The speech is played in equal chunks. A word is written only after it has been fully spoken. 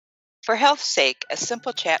For health's sake, a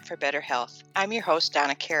simple chat for better health. I'm your host,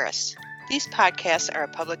 Donna Karras. These podcasts are a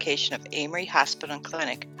publication of Amory Hospital and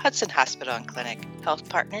Clinic, Hudson Hospital and Clinic, Health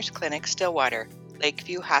Partners Clinic Stillwater,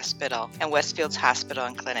 Lakeview Hospital, and Westfields Hospital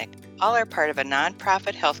and Clinic. All are part of a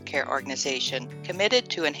nonprofit healthcare organization committed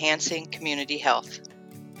to enhancing community health.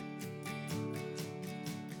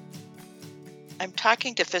 I'm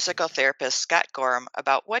talking to physical therapist Scott Gorham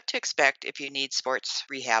about what to expect if you need sports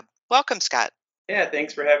rehab. Welcome, Scott. Yeah,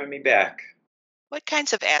 thanks for having me back. What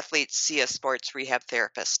kinds of athletes see a sports rehab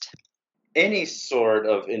therapist? Any sort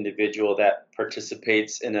of individual that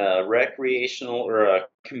participates in a recreational or a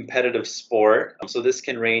competitive sport. So this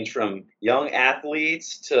can range from young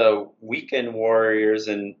athletes to weekend warriors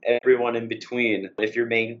and everyone in between. If your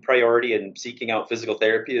main priority in seeking out physical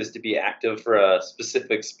therapy is to be active for a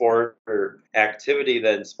specific sport or activity,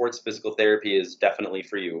 then sports physical therapy is definitely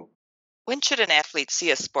for you. When should an athlete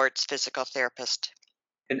see a sports physical therapist?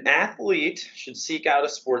 An athlete should seek out a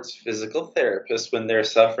sports physical therapist when they're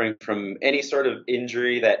suffering from any sort of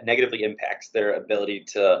injury that negatively impacts their ability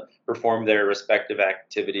to perform their respective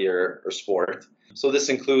activity or sport. So, this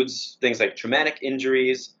includes things like traumatic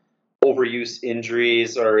injuries, overuse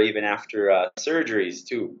injuries, or even after surgeries,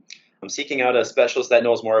 too. Seeking out a specialist that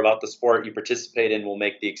knows more about the sport you participate in will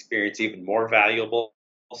make the experience even more valuable.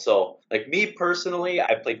 So, like me personally,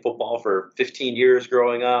 I played football for 15 years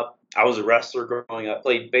growing up. I was a wrestler growing up,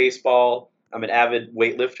 played baseball. I'm an avid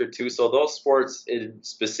weightlifter too. So those sports in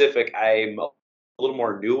specific, I'm a little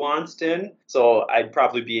more nuanced in. So I'd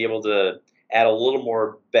probably be able to add a little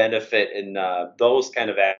more benefit in those kind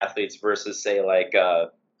of athletes versus say like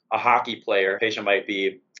a hockey player. Patient might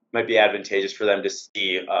be advantageous for them to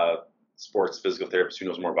see a sports physical therapist who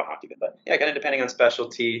knows more about hockey. But yeah, kind of depending on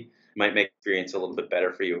specialty, might make experience a little bit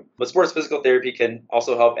better for you. But sports physical therapy can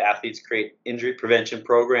also help athletes create injury prevention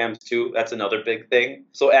programs too. That's another big thing.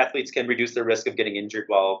 So athletes can reduce their risk of getting injured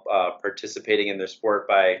while participating in their sport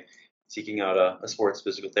by seeking out a sports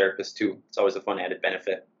physical therapist too. It's always a fun added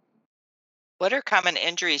benefit. What are common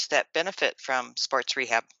injuries that benefit from sports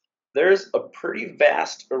rehab? There's a pretty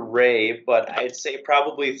vast array, but I'd say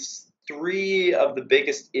probably three of the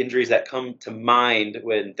biggest injuries that come to mind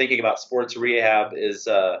when thinking about sports rehab is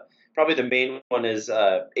probably the main one is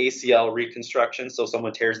ACL reconstruction. So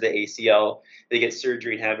someone tears the ACL, they get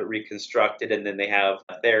surgery and have it reconstructed, and then they have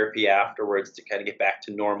therapy afterwards to kind of get back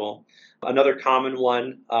to normal. Another common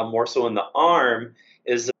one, more so in the arm,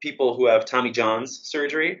 is people who have Tommy John's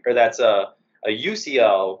surgery, or that's a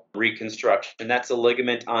UCL reconstruction. That's a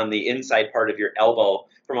ligament on the inside part of your elbow.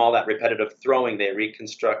 From all that repetitive throwing, they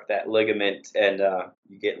reconstruct that ligament and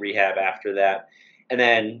you get rehab after that. And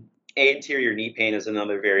then anterior knee pain is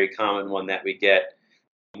another very common one that we get,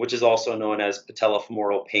 which is also known as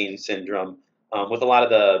patellofemoral pain syndrome. With a lot of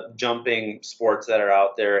the jumping sports that are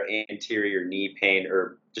out there, anterior knee pain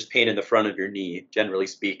or just pain in the front of your knee, generally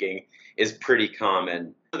speaking, is pretty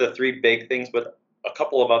common. The three big things, but a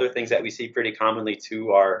couple of other things that we see pretty commonly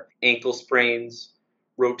too are ankle sprains,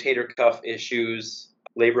 rotator cuff issues,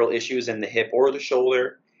 labral issues in the hip or the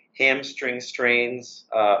shoulder, hamstring strains,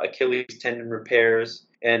 Achilles tendon repairs,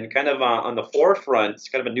 and kind of on the forefront, it's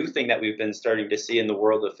kind of a new thing that we've been starting to see in the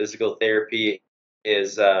world of physical therapy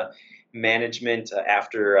is management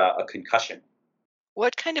after a concussion.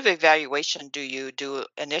 What kind of evaluation do you do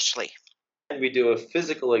initially? We do a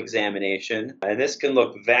physical examination, and this can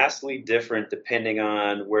look vastly different depending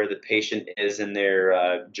on where the patient is in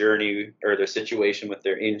their journey or their situation with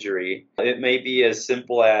their injury. It may be as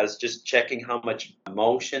simple as just checking how much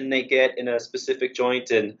motion they get in a specific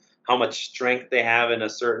joint and how much strength they have in a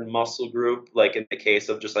certain muscle group, like in the case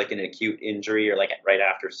of just like an acute injury or like right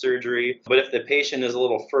after surgery. But if the patient is a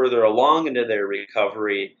little further along into their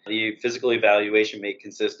recovery, the physical evaluation may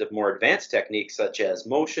consist of more advanced techniques such as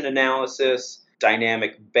motion analysis,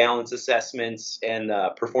 dynamic balance assessments, and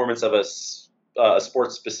performance of a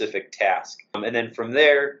sports specific task. And then from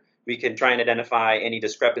there, we can try and identify any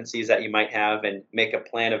discrepancies that you might have and make a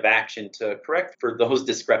plan of action to correct for those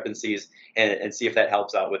discrepancies and see if that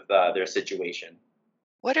helps out with their situation.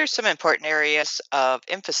 What are some important areas of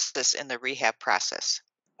emphasis in the rehab process?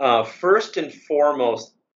 First and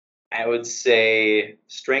foremost, I would say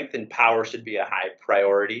strength and power should be a high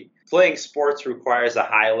priority. Playing sports requires a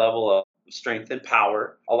high level of strength and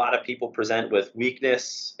power. A lot of people present with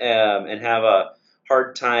weakness and have a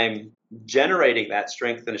hard time generating that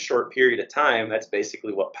strength in a short period of time. That's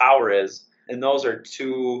basically what power is. And those are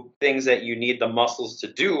two things that you need the muscles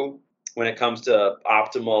to do when it comes to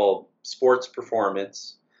optimal sports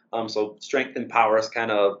performance. So strength and power is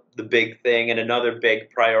kind of the big thing. And another big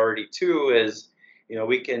priority too is,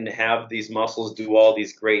 we can have these muscles do all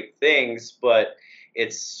these great things, but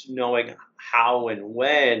It's knowing how and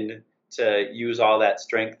when to use all that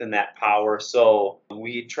strength and that power. So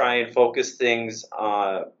we try and focus things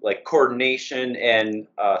like coordination and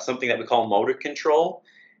something that we call motor control.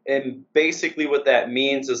 And basically, what that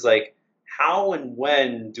means is like how and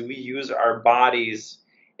when do we use our bodies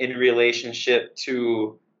in relationship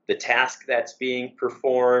to the task that's being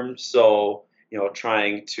performed? So,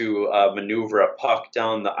 trying to maneuver a puck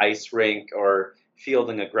down the ice rink or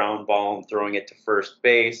fielding a ground ball and throwing it to first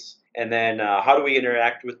base. And then how do we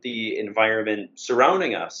interact with the environment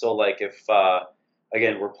surrounding us? So, like if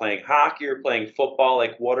again we're playing hockey or playing football,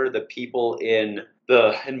 like what are the people in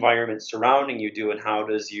the environment surrounding you do, and how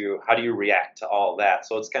do you react to all that?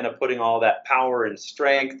 So it's kind of putting all that power and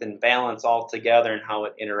strength and balance all together, and how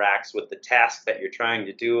it interacts with the task that you're trying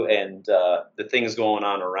to do and the things going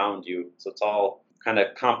on around you. So it's all kind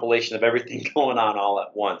of compilation of everything going on all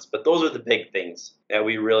at once. But those are the big things that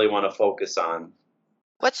we really want to focus on.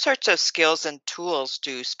 What sorts of skills and tools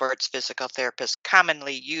do sports physical therapists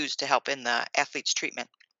commonly use to help in the athlete's treatment?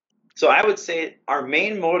 So I would say our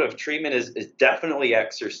main mode of treatment is definitely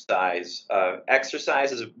exercise.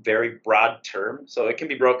 Exercise is a very broad term, so it can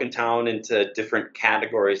be broken down into different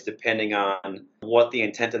categories depending on what the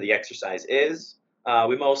intent of the exercise is.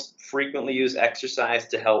 We most frequently use exercise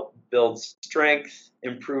to help build strength,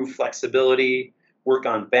 improve flexibility, work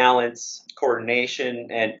on balance, coordination,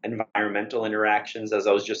 and environmental interactions, as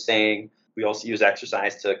I was just saying. We also use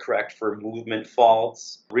exercise to correct for movement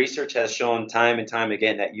faults. Research has shown time and time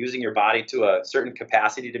again that using your body to a certain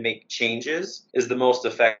capacity to make changes is the most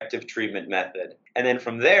effective treatment method. And then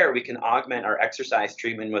from there, we can augment our exercise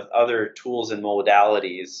treatment with other tools and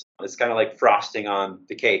modalities. It's kind of like frosting on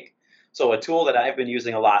the cake. So, a tool that I've been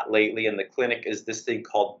using a lot lately in the clinic is this thing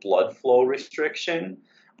called blood flow restriction.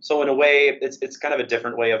 So, in a way, it's kind of a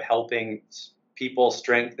different way of helping people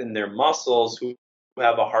strengthen their muscles who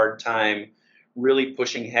have a hard time really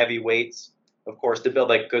pushing heavy weights. Of course, to build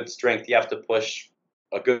like good strength, you have to push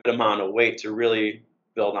a good amount of weight to really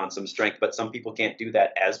build on some strength, but some people can't do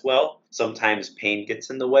that as well. Sometimes pain gets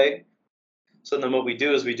in the way. So then what we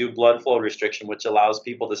do is we do blood flow restriction, which allows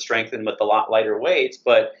people to strengthen with a lot lighter weights,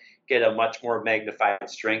 but get a much more magnified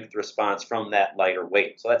strength response from that lighter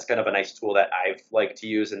weight. So that's kind of a nice tool that I've liked to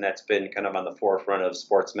use, and that's been kind of on the forefront of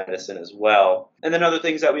sports medicine as well. And then other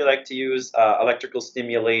things that we like to use, electrical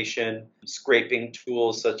stimulation, scraping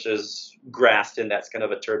tools such as Graston, that's kind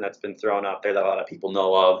of a term that's been thrown out there that a lot of people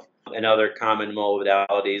know of, and other common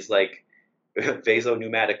modalities like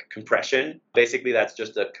vasopneumatic compression. Basically, that's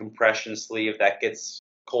just a compression sleeve that gets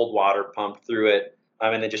cold water pumped through it.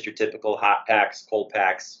 And then just your typical hot packs, cold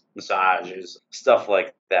packs, massages, stuff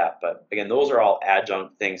like that. But again, those are all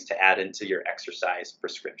adjunct things to add into your exercise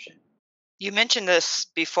prescription. You mentioned this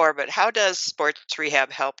before, but how does sports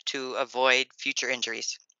rehab help to avoid future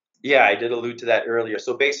injuries? Yeah, I did allude to that earlier.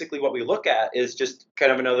 So basically, what we look at is just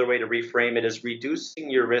kind of another way to reframe it is reducing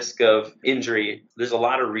your risk of injury. There's a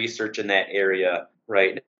lot of research in that area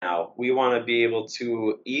right now. We want to be able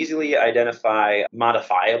to easily identify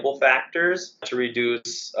modifiable factors to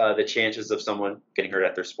reduce the chances of someone getting hurt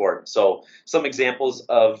at their sport. So some examples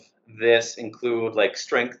of this include like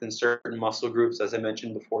strength in certain muscle groups, as I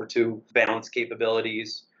mentioned before, too, balance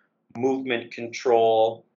capabilities, movement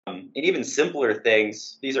control, and even simpler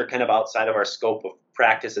things. These are kind of outside of our scope of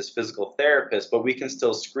practice as physical therapists, but we can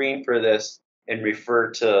still screen for this and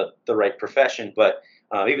refer to the right profession. But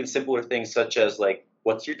even simpler things such as like,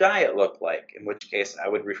 what's your diet look like? In which case, I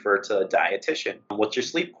would refer to a dietitian. What's your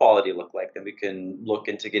sleep quality look like? Then we can look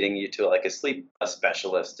into getting you to like a sleep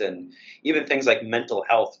specialist, and even things like mental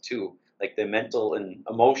health too. Like the mental and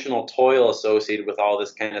emotional toil associated with all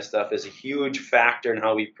this kind of stuff is a huge factor in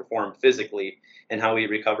how we perform physically and how we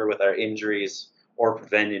recover with our injuries or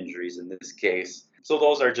prevent injuries in this case. So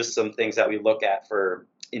those are just some things that we look at for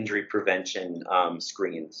injury prevention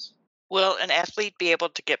screens. Will an athlete be able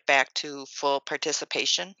to get back to full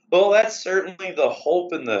participation? Well, that's certainly the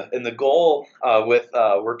hope and the goal with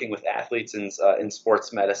working with athletes in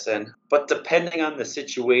sports medicine. But depending on the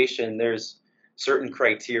situation, there's certain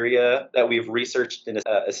criteria that we've researched and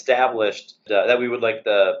established that we would like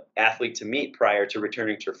the athlete to meet prior to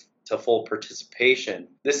returning to full participation.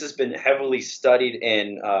 This has been heavily studied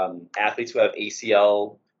in athletes who have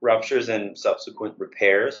ACL ruptures and subsequent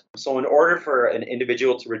repairs. So in order for an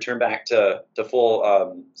individual to return back to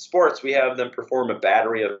full sports, we have them perform a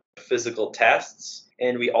battery of physical tests,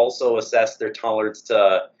 and we also assess their tolerance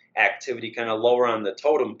to activity kind of lower on the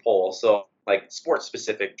totem pole. So like sports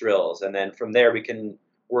specific drills. And then from there, we can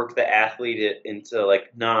work the athlete into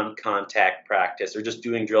like non-contact practice or just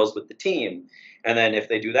doing drills with the team. And then if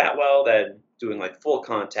they do that well, then doing like full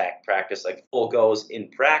contact practice, like full goes in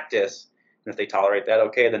practice. And if they tolerate that,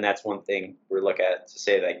 okay, then that's one thing we look at to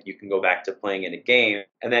say like you can go back to playing in a game.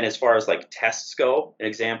 And then as far as like tests go, an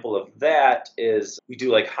example of that is we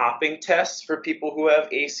do like hopping tests for people who have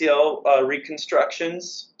ACL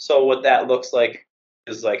reconstructions. So what that looks like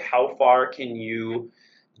is like how far can you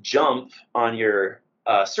jump on your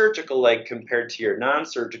surgical leg compared to your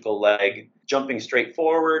non-surgical leg, jumping straight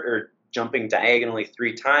forward or jumping diagonally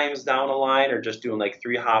 3 times down a line or just doing like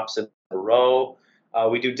 3 hops in a row.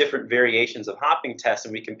 We do different variations of hopping tests,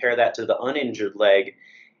 and we compare that to the uninjured leg,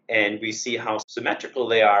 and we see how symmetrical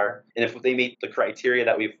they are. And if they meet the criteria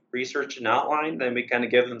that we've researched and outlined, then we kind of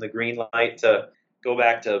give them the green light to go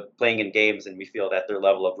back to playing in games, and we feel that their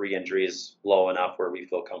level of re-injury is low enough where we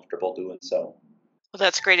feel comfortable doing so. Well,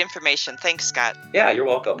 that's great information. Thanks, Scott. Yeah, you're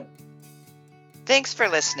welcome. Thanks for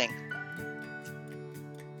listening.